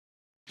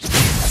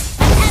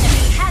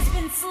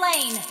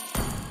slain.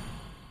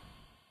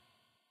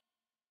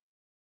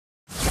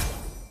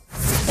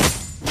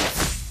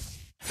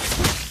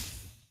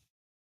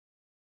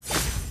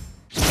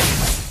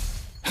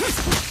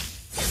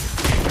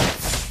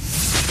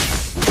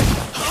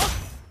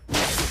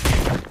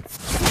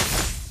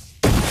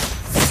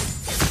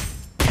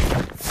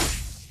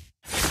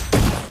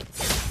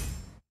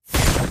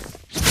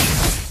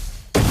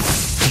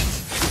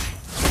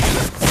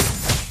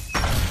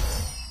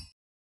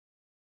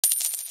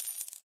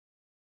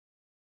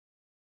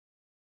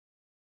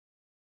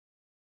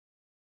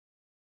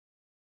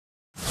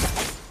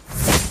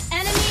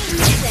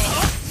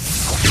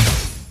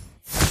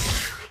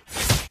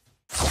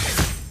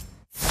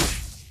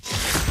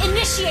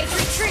 Initiate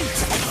retreat!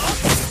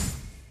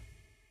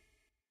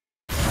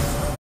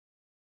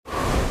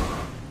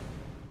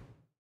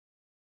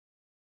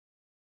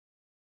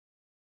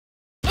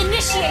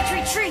 Initiate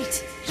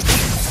retreat!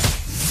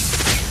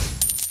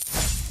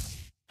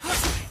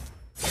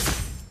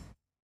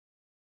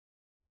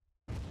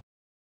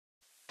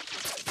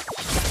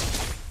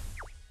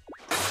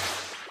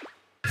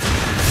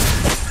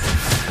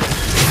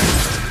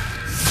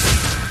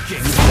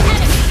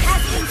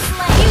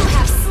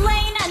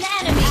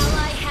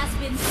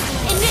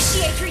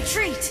 Initiate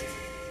retreat!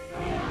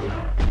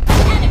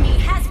 Enemy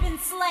has been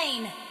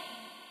slain!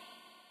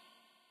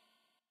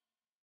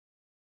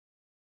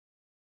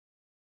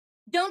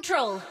 Don't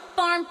troll.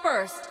 Farm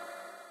first.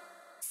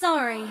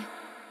 Sorry.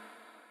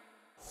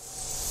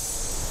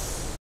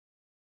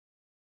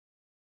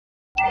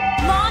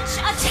 Launch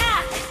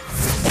attack!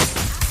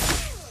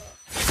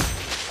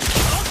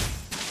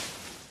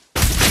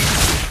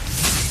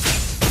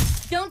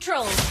 Don't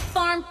troll.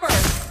 Farm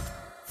first.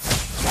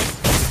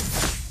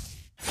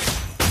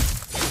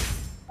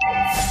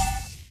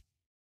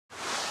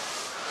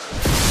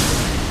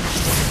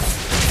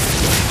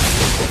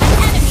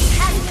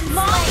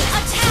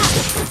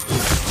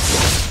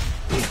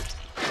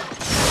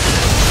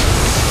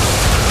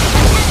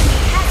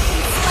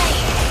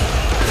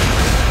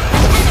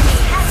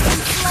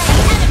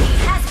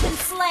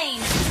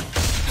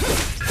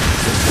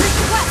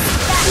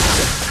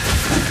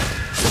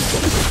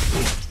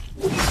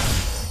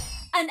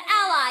 An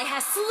ally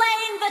has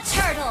slain the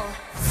turtle!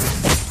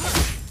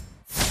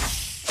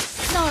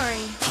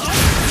 Sorry.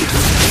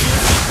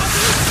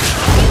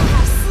 You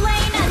have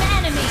slain an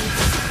enemy!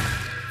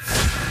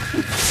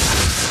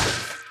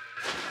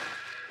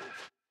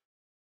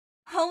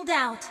 Hold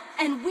out,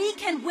 and we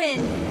can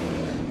win!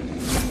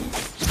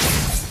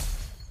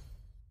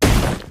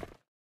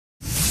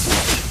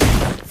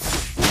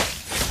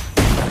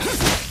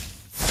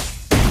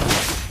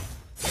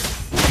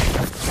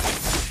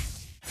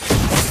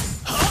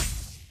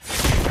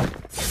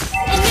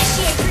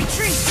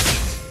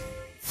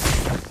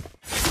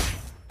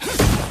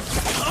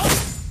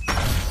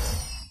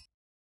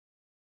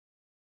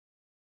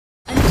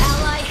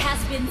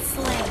 Been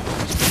slain.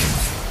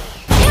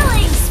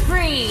 Killing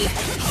spree!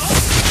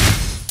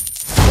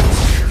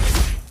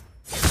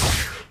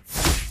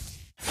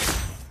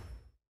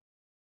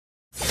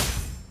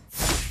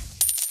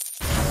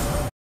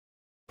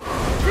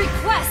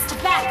 Request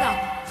backup!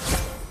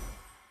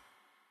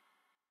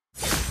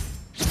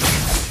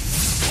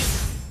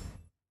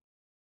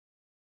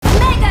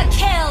 Mega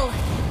kill!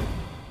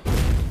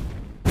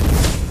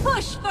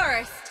 Push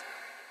first!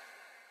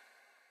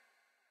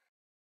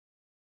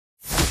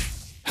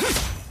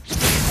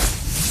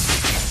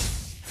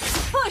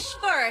 Push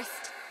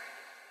first!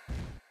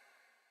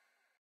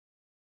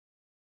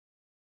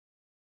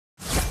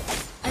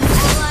 An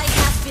ally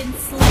has been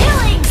slain.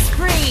 Killing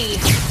spree!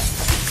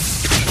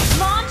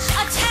 Launch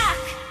attack!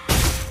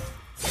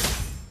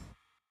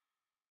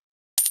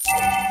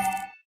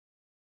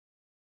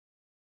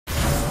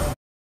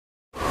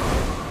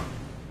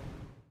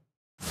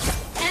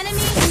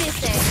 Enemy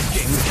missing.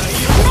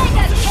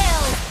 Mega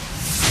kill!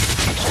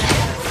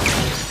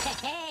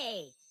 Hey,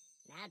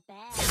 not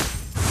bad.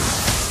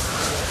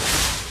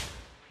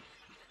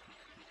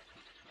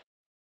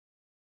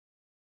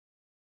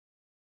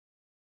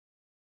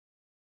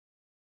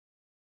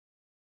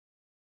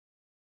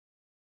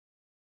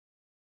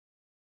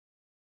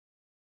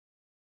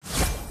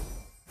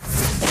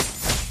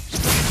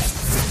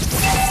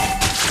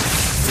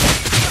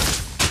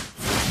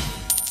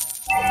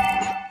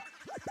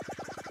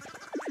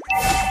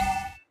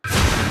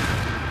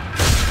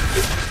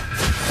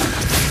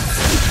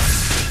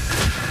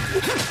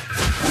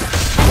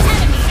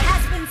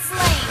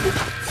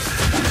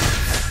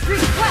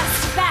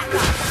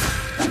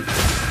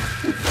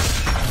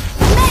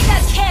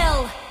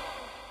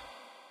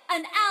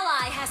 An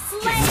ally has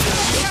slain the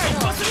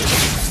turtle!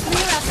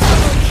 We're a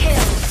double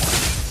kill!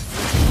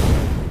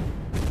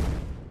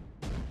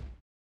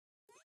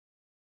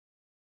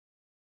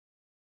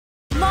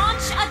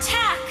 Launch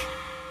attack!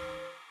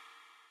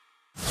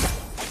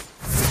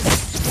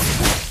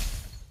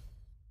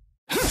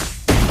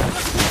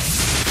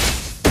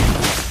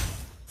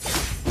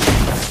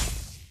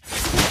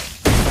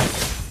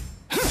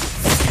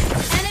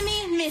 Enemy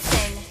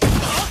missing.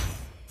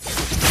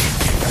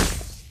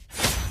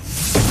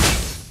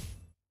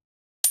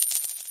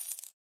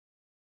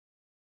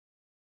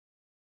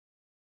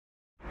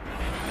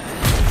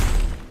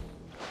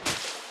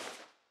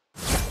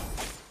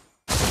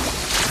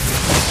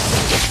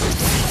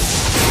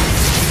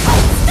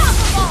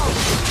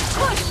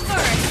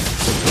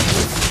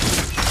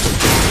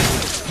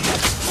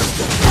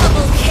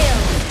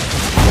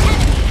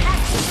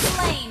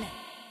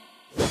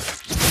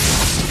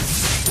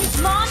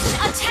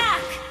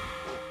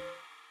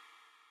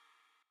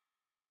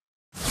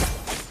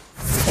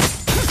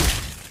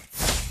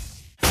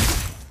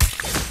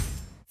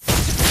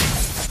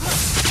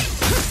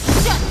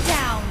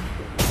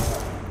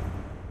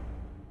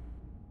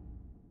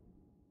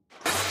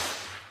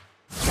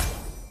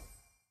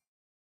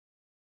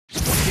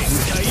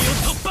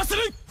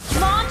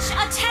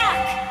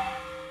 attack!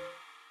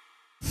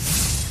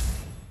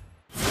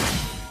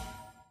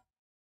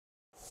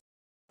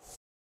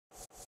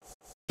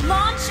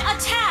 Launch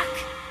attack!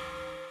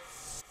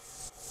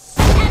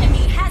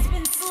 Enemy has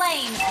been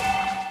slain!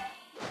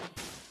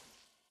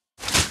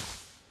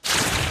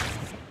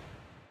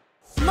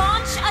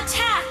 Launch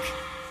attack!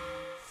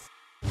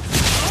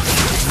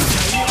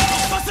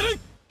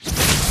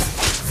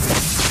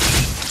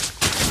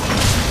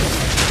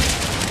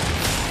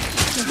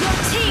 Your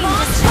team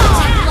launch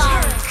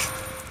attack!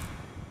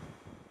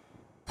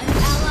 An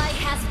ally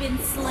has been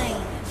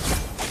slain.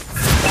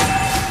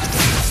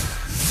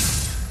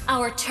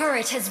 Our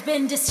turret has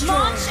been destroyed.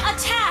 Launch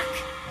attack!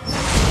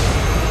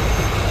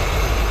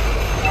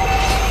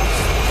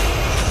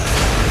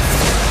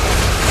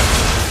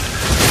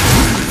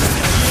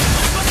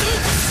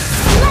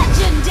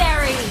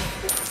 Legendary!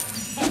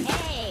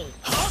 Hey,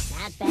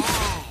 not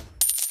bad.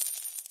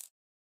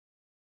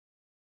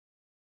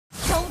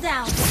 Hold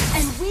out,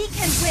 and we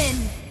can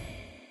win!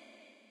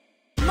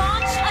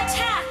 Launch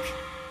attack!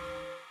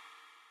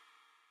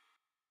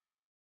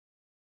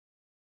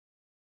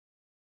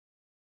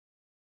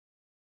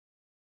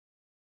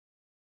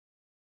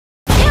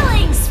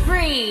 Killing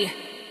spree!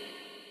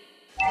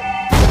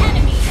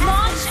 Enemy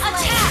launch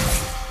attack!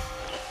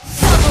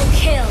 Double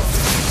kill!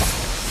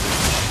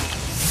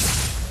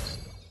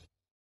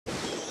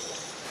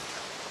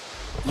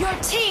 Your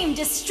team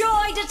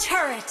destroyed a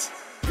turret!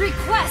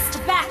 Request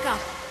backup!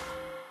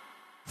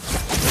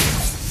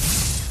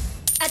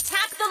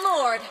 Attack the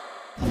Lord!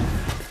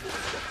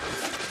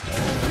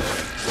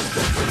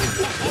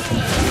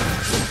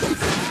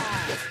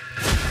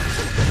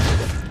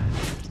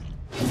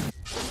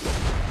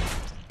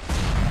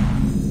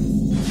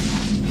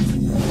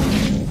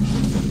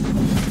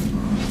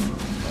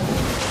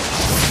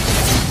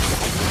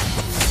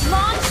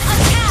 Launch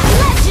attack!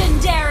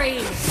 Legendary!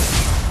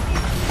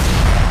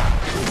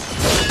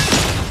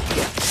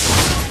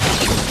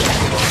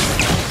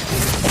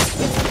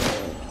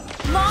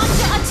 Launch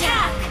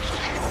attack!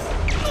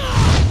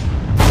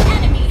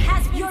 Enemy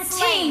has been your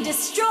slain. Team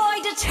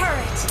destroyed a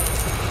turret!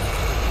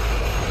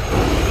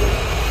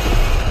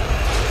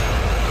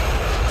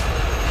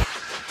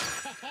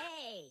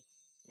 Hey,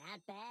 not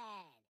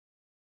bad.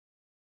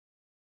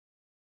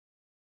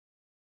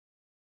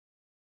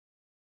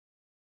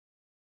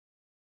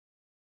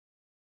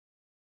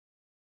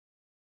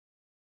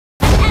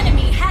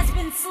 Enemy has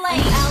been slain!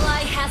 An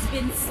ally has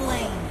been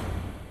slain!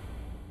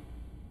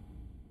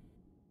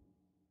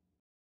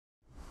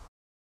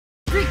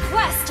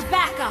 Request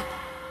backup!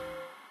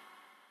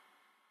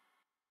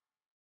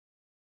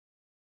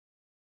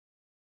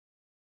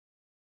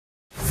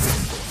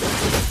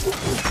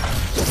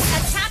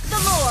 Attack the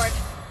Lord!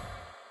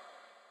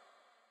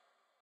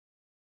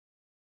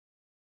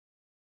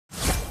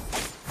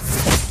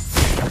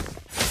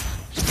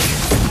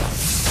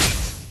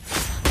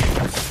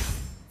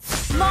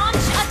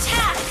 Launch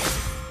attack!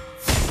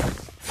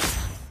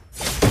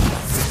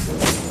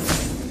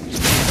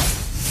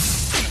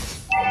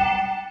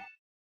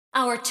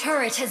 Our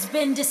turret has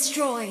been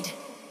destroyed.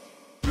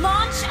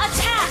 Launch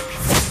attack!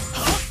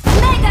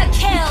 Mega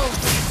kill!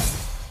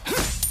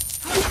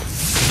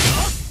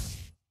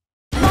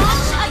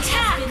 Launch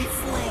attack! Been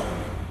slain.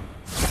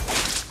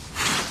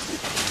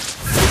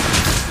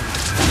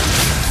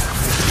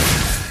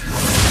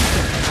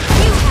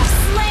 You have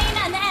slain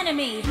an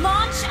enemy.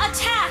 Launch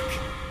attack!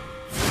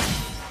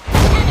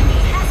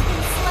 Enemy has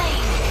been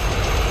slain.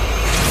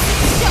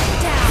 Shut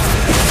down.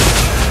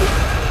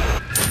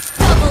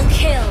 Double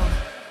kill.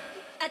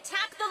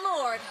 Attack the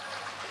Lord!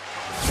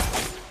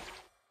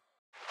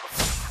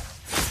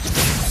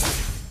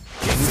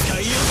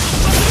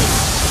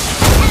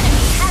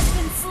 Enemy has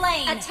been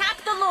slain! Attack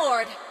the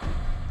Lord!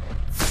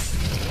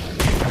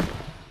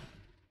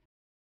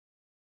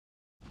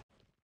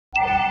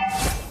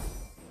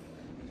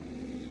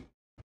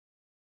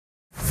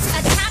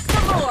 Attack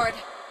the Lord!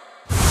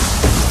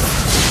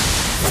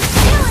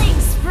 Killing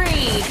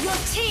spree! Your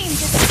team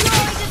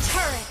destroyed a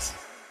turret!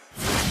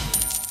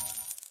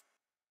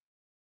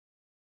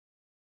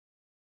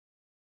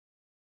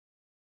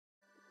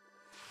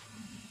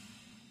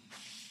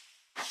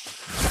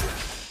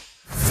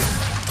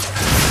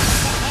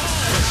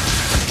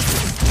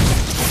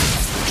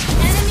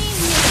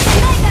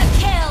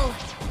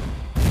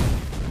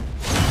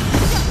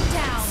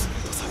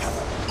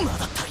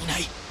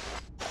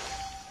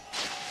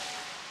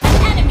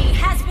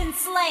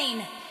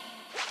 Slain.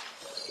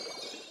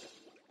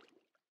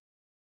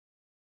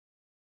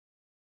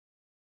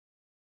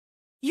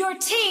 Your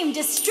team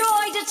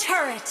destroyed a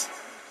turret.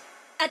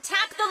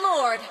 Attack the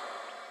Lord.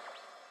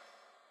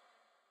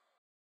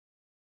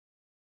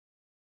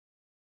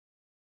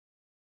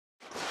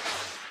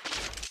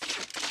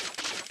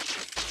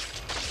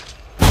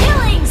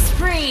 Killing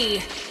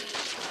spree.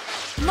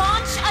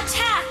 Launch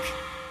attack.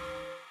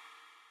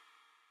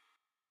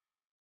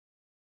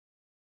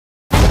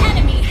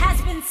 Enemy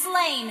has been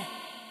slain.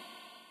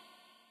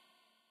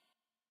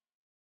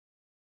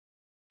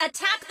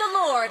 Attack the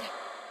Lord!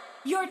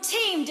 Your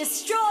team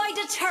destroyed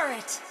a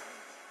turret!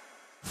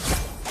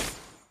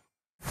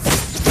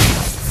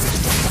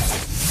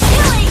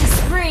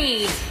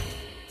 spree!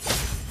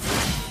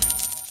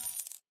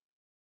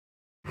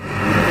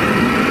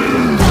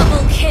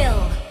 Double kill!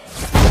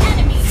 An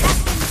enemy has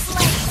been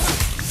slain!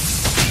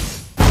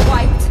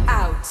 Wiped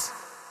out.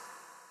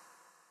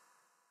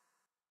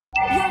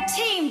 Your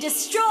team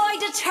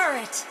destroyed a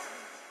turret!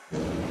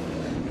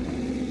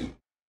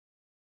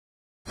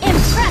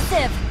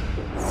 Impressive!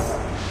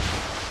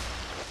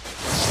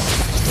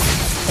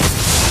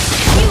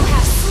 You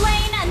have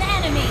slain an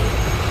enemy!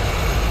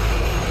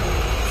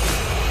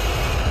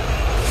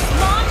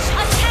 Launch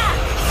attack!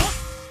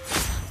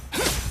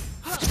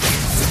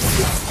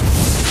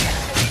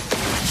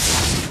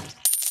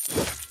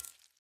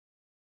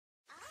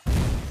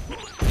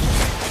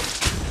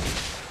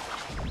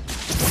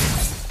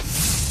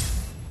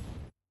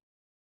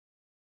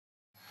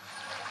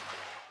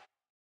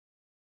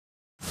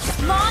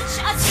 Launch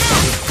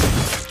attack!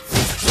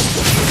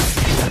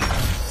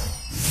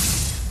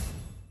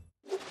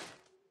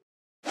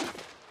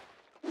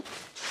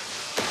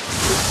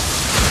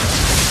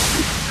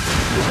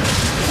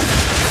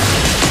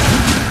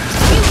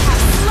 You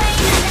have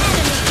slain an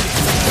enemy!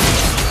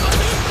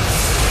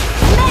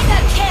 Mega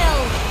kill!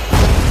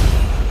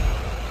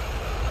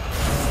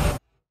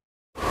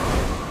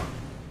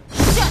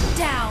 Shut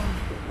down!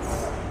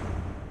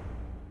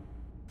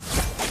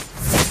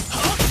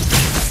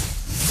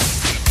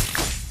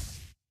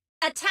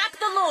 Attack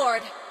the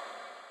Lord!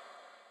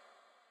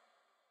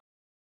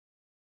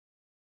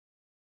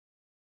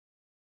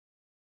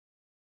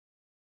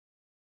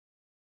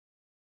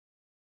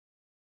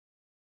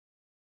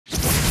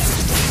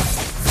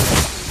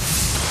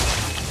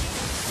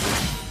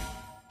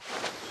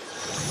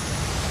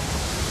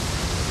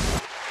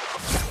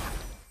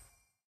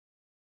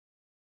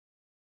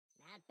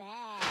 Not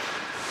bad.